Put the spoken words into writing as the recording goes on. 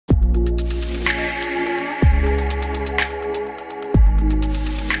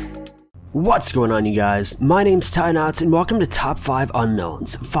What's going on, you guys? My name's Ty Knots and welcome to Top 5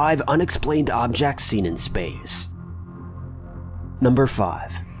 Unknowns, 5 unexplained objects seen in space. Number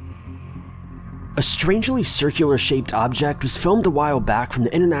 5. A strangely circular-shaped object was filmed a while back from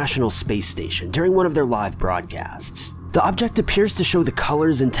the International Space Station during one of their live broadcasts. The object appears to show the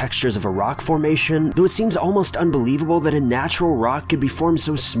colors and textures of a rock formation, though it seems almost unbelievable that a natural rock could be formed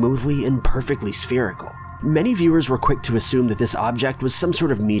so smoothly and perfectly spherical. Many viewers were quick to assume that this object was some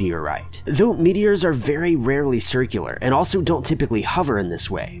sort of meteorite, though meteors are very rarely circular and also don't typically hover in this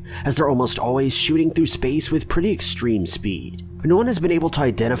way, as they're almost always shooting through space with pretty extreme speed. No one has been able to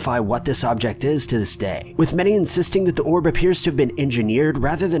identify what this object is to this day, with many insisting that the orb appears to have been engineered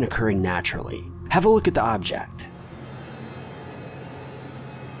rather than occurring naturally. Have a look at the object.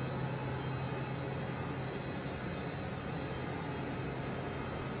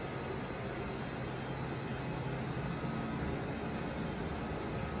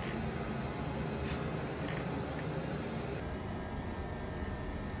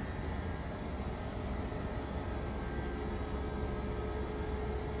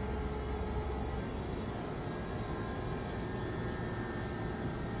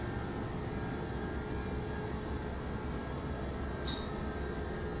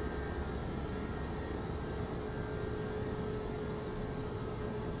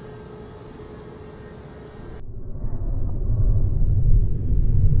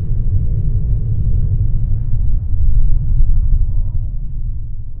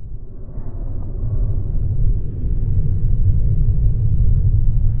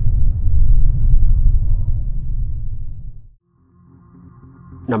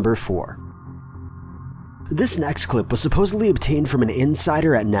 Number 4. This next clip was supposedly obtained from an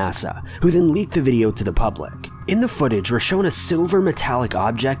insider at NASA, who then leaked the video to the public. In the footage, we're shown a silver metallic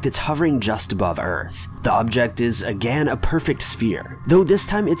object that's hovering just above Earth. The object is, again, a perfect sphere, though this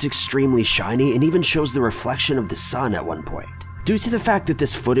time it's extremely shiny and even shows the reflection of the sun at one point. Due to the fact that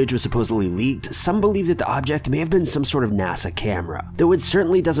this footage was supposedly leaked, some believe that the object may have been some sort of NASA camera, though it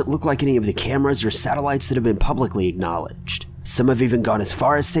certainly doesn't look like any of the cameras or satellites that have been publicly acknowledged. Some have even gone as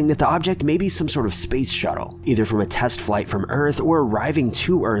far as saying that the object may be some sort of space shuttle, either from a test flight from Earth or arriving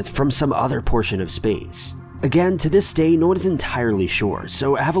to Earth from some other portion of space. Again, to this day, no one is entirely sure,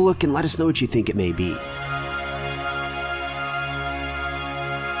 so have a look and let us know what you think it may be.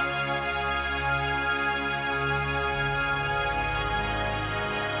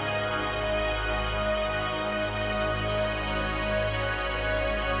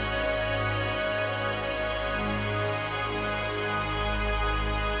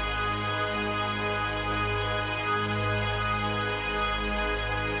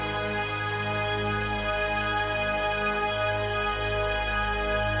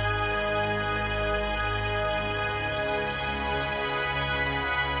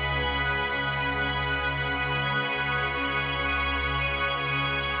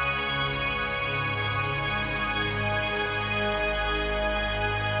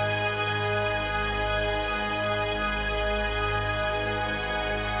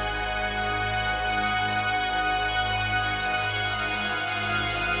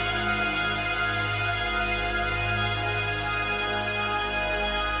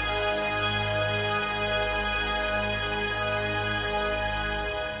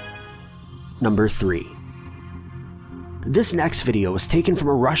 Number 3. This next video was taken from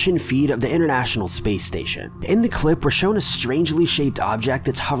a Russian feed of the International Space Station. In the clip, we're shown a strangely shaped object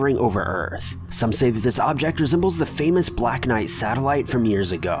that's hovering over Earth. Some say that this object resembles the famous Black Knight satellite from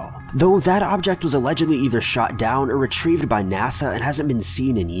years ago, though that object was allegedly either shot down or retrieved by NASA and hasn't been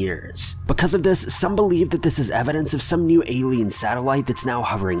seen in years. Because of this, some believe that this is evidence of some new alien satellite that's now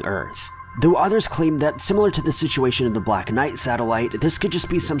hovering Earth. Though others claim that, similar to the situation of the Black Knight satellite, this could just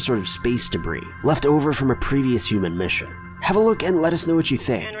be some sort of space debris, left over from a previous human mission. Have a look and let us know what you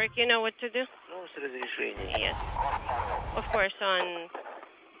think. Henrik, you know what to do? Yes. Of course, on...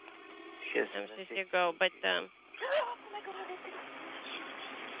 you go, but...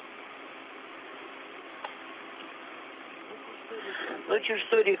 Ну, чуть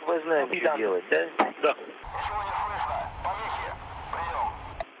что Рик, мы знаем, что делать, да? Да.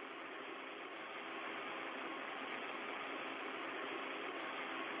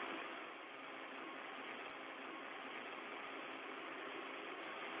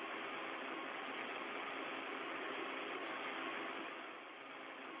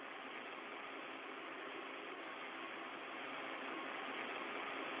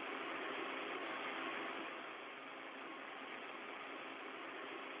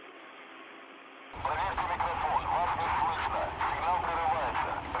 Проверьте микрофон. Вас не слышно. Сигнал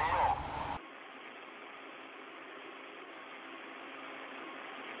прерывается. Прием.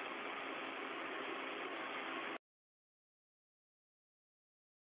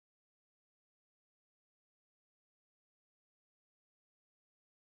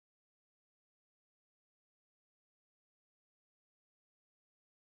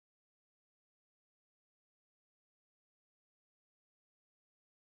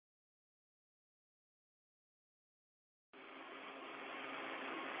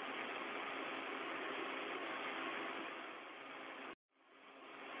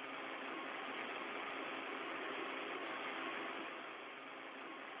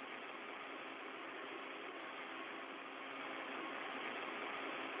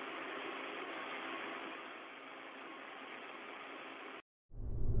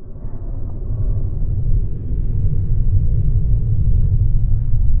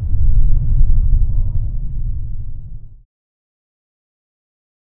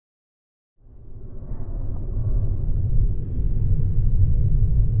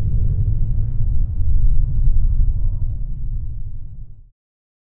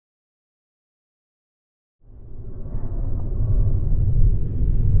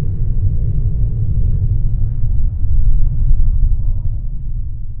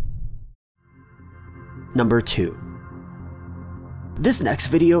 Number 2. This next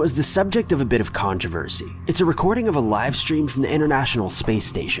video is the subject of a bit of controversy. It's a recording of a live stream from the International Space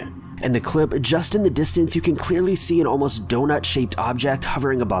Station. In the clip, just in the distance, you can clearly see an almost donut-shaped object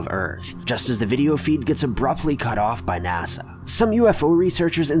hovering above Earth, just as the video feed gets abruptly cut off by NASA. Some UFO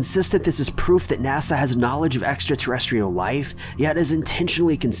researchers insist that this is proof that NASA has knowledge of extraterrestrial life, yet is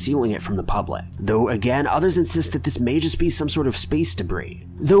intentionally concealing it from the public. Though again, others insist that this may just be some sort of space debris.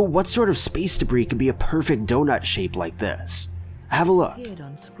 Though what sort of space debris could be a perfect donut shape like this? Have a look. Appeared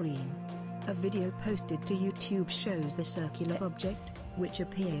on screen. A video posted to YouTube shows the circular object, which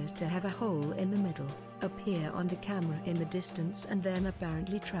appears to have a hole in the middle, appear on the camera in the distance and then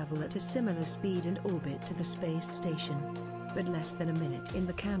apparently travel at a similar speed and orbit to the space station. But less than a minute in,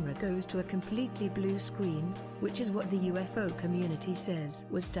 the camera goes to a completely blue screen, which is what the UFO community says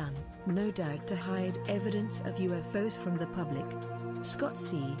was done, no doubt to hide evidence of UFOs from the public. Scott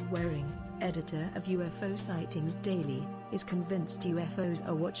C. Waring, editor of UFO Sightings Daily, is convinced UFOs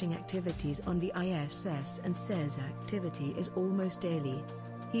are watching activities on the ISS and says activity is almost daily.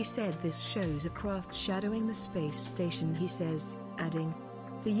 He said this shows a craft shadowing the space station, he says, adding,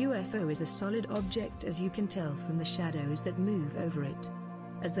 "The UFO is a solid object, as you can tell from the shadows that move over it.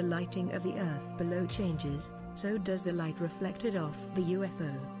 As the lighting of the Earth below changes, so does the light reflected off the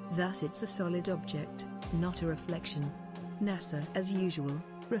UFO, thus it's a solid object, not a reflection." NASA, as usual,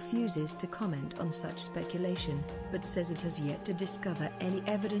 refuses to comment on such speculation, but says it has yet to discover any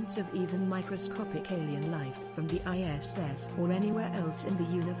evidence of even microscopic alien life from the ISS or anywhere else in the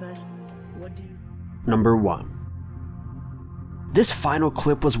universe. What do you... Number 1. This final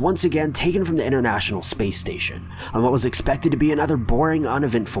clip was once again taken from the International Space Station, on what was expected to be another boring,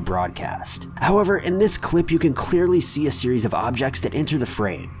 uneventful broadcast. However, in this clip you can clearly see a series of objects that enter the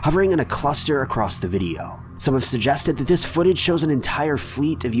frame, hovering in a cluster across the video. Some have suggested that this footage shows an entire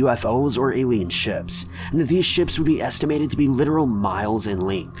fleet of UFOs or alien ships, and that these ships would be estimated to be literal miles in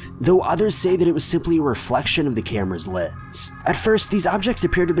length, though others say that it was simply a reflection of the camera's lens. At first, these objects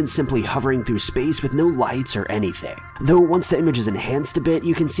appear to have been simply hovering through space with no lights or anything, though once the image is enhanced a bit,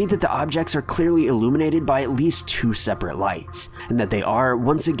 you can see that the objects are clearly illuminated by at least 2 separate lights, and that they are,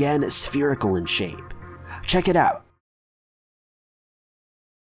 once again, spherical in shape. Check it out.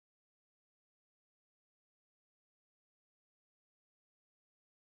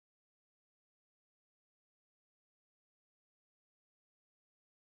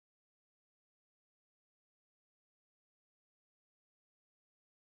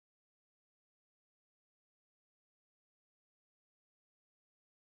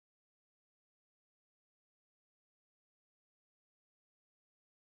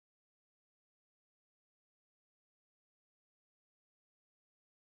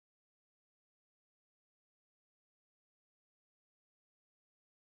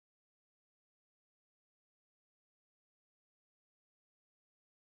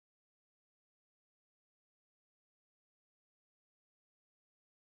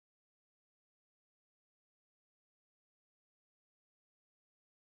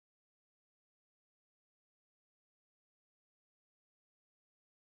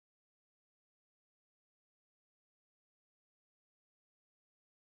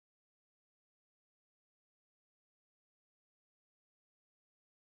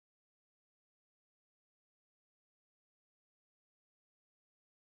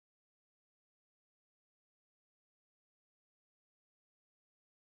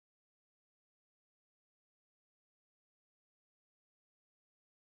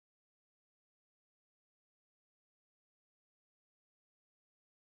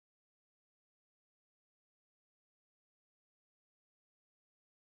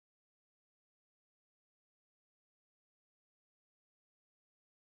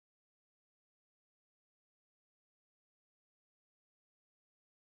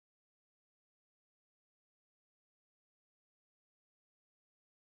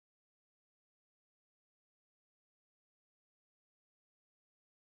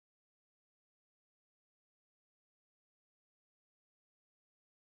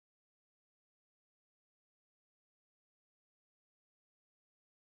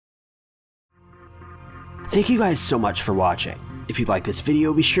 Thank you guys so much for watching. If you like this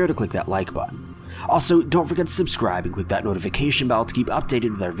video, be sure to click that like button. Also, don't forget to subscribe and click that notification bell to keep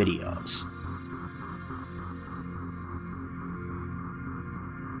updated with our videos.